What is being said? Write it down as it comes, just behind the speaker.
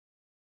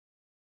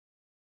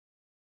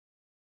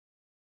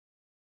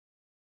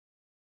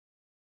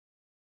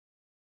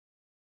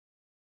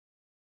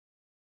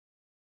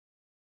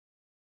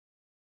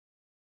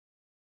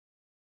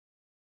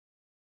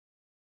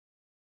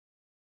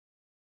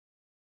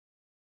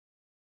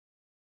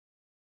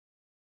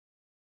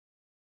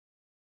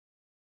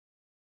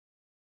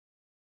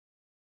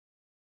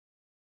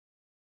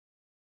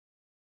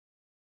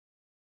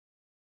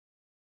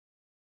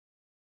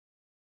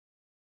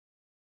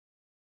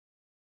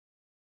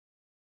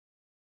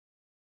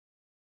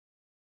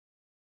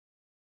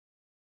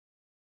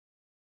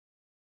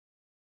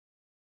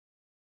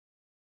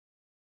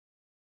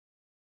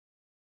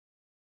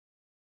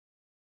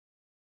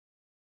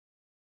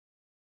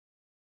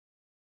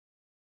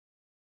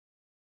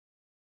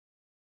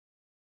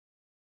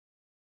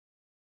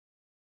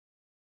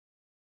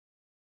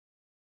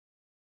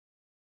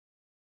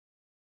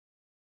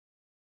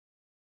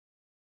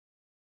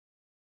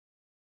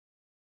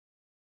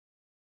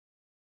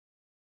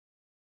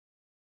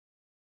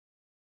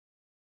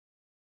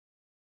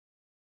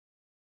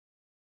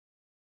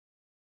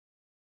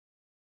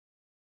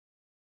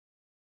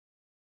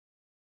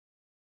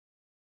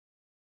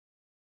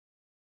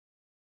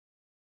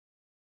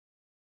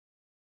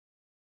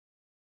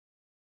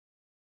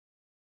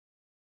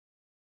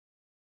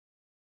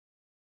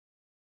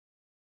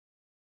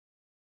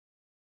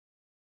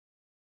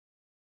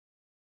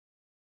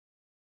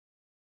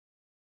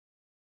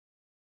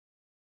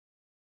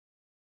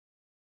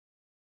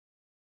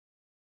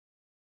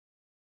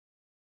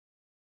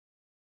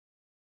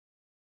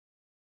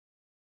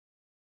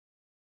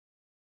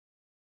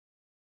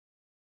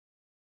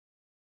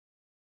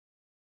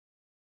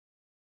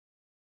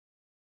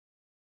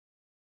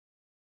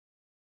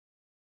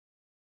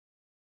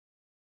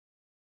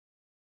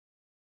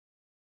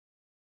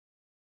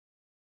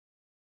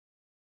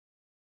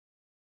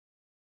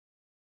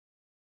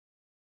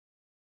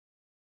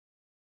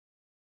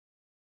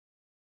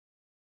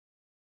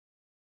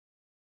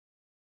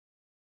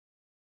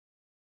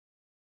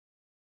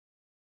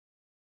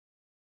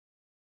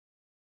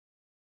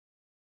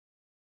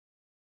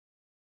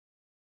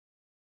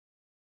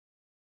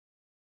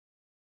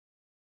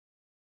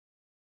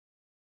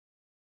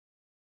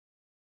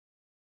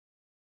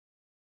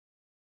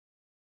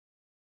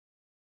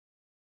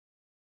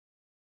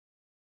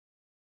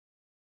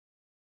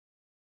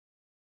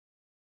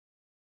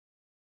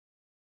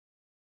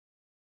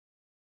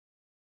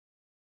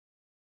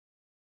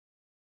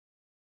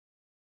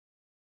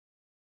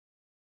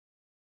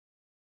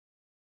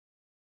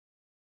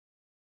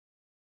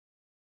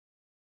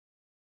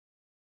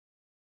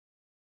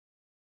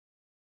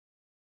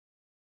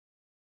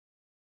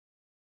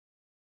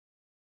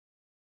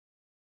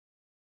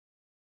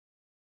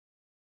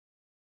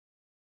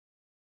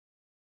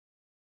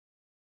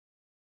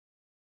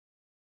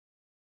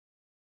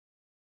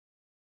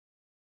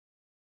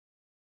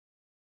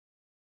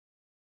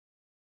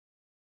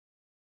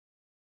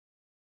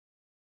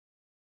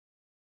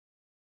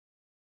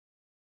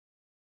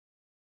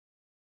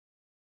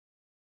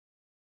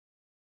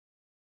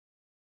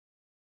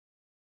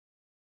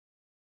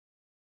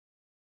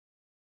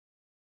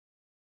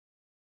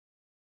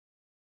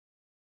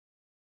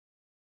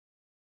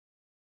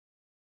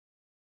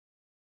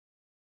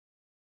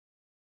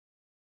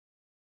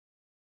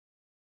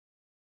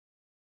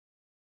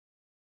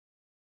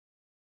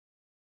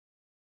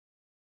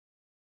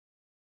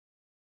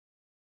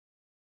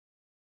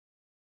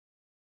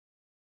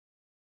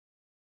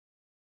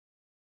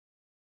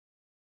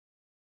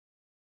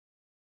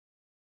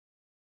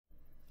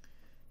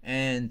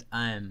And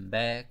I'm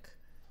back,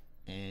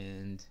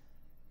 and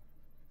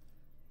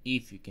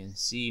if you can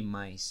see,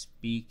 my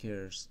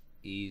speakers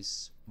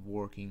is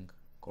working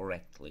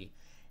correctly,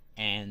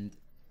 and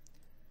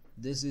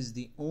this is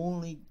the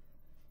only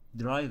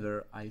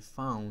driver I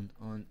found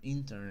on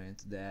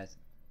internet that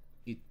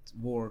it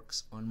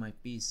works on my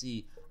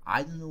PC.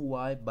 I don't know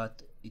why,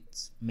 but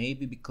it's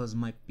maybe because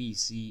my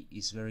PC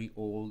is very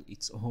old.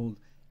 It's old,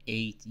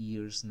 8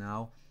 years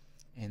now,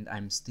 and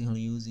I'm still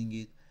using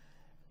it.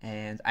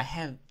 And I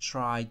have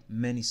tried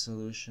many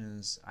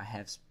solutions. I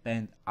have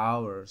spent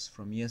hours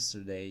from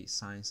yesterday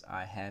since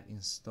I have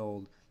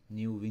installed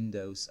new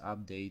Windows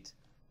update,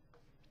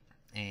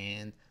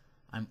 and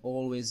I'm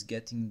always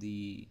getting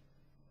the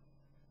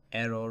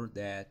error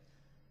that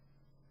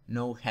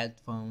no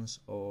headphones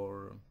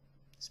or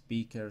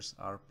speakers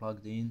are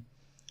plugged in.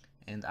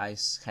 And I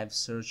have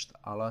searched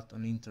a lot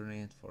on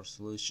internet for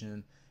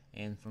solution,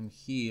 and from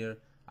here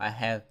I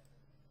have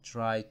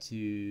tried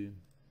to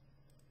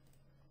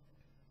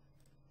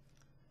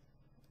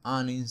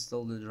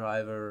uninstall the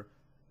driver,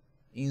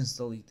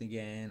 install it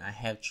again. I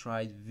have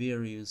tried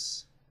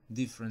various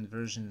different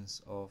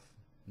versions of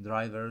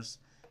drivers,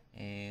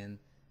 and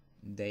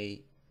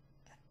they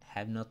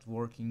have not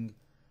working,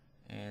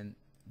 and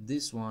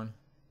this one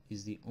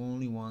is the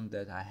only one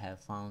that I have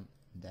found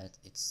that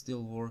it's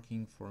still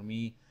working for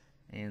me,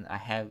 and I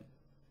have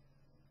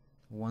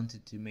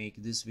wanted to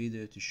make this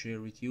video to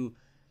share with you.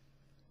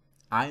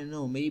 I don't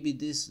know, maybe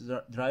this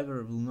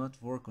driver will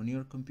not work on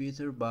your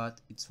computer,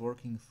 but it's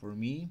working for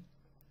me,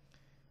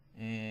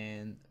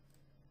 and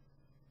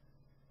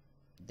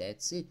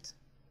that's it.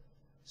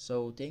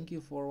 So thank you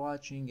for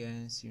watching,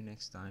 and see you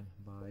next time.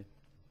 Bye.